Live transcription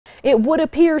It would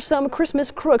appear some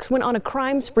Christmas crooks went on a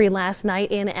crime spree last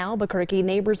night in Albuquerque.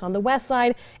 Neighbors on the west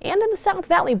side and in the South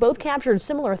Valley both captured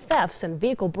similar thefts and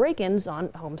vehicle break-ins on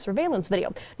home surveillance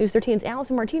video. News 13's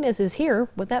Allison Martinez is here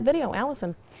with that video.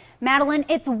 Allison. Madeline,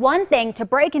 it's one thing to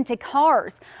break into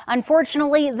cars.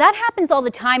 Unfortunately, that happens all the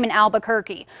time in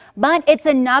Albuquerque. But it's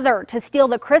another to steal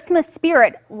the Christmas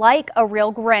spirit like a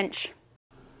real Grinch.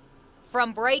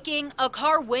 From breaking a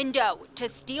car window to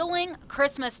stealing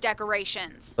Christmas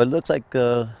decorations. It looks like,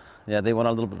 they went on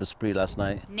a little bit of a spree last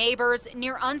night. Neighbors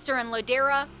near Unser and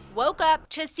Ladera woke up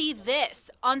to see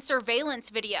this on surveillance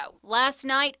video. Last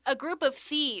night, a group of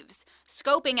thieves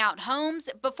scoping out homes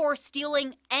before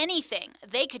stealing anything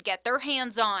they could get their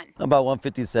hands on. About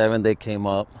 1:57, they came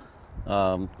up,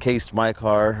 cased my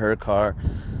car, her car,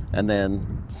 and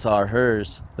then saw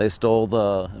hers. They stole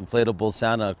the inflatable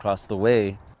Santa across the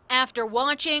way. After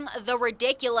watching the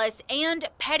ridiculous and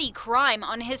petty crime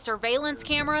on his surveillance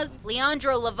cameras,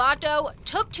 Leandro Lovato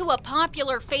took to a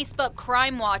popular Facebook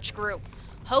crime watch group,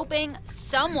 hoping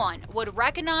someone would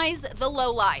recognize the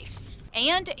lowlifes.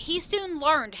 And he soon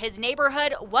learned his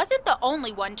neighborhood wasn't the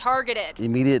only one targeted.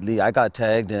 Immediately, I got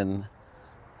tagged and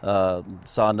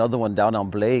saw another one down on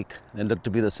Blake. It looked to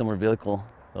be the similar vehicle,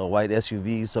 a white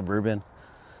SUV Suburban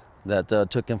that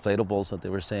took inflatables that they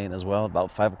were saying as well,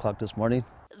 about 5 o'clock this morning.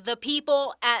 The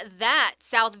people at that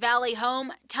South Valley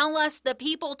home tell us the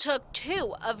people took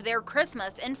 2 of their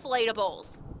Christmas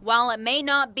inflatables. While it may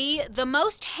not be the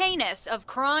most heinous of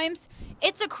crimes,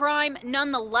 it's a crime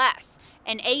nonetheless,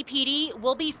 and APD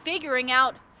will be figuring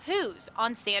out who's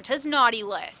on Santa's naughty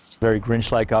list. Very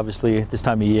Grinch-like, obviously, at this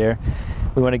time of year.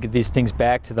 We want to get these things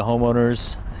back to the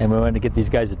homeowners, and we want to get these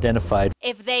guys identified.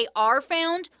 If they are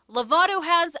found, Lovato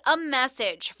has a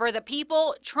message for the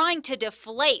people trying to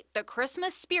deflate the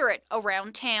Christmas spirit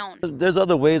around town. There's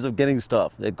other ways of getting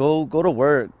stuff. They go to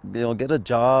work, get a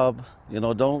job,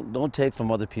 don't take from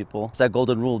other people. It's that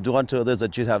golden rule, do unto others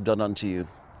that you'd have done unto you,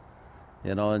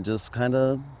 and just kind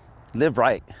of live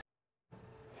right.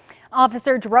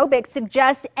 Officer Drobic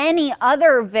suggests any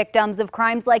other victims of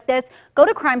crimes like this go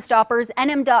to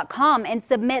crimestoppersnm.com and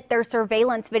submit their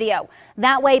surveillance video.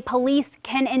 That way, police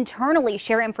can internally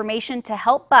share information to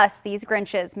help bust these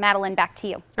Grinches. Madeline, back to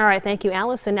you. All right, thank you,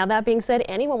 Allison. Now, that being said,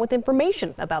 anyone with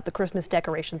information about the Christmas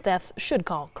decoration thefts should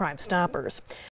call Crime Stoppers.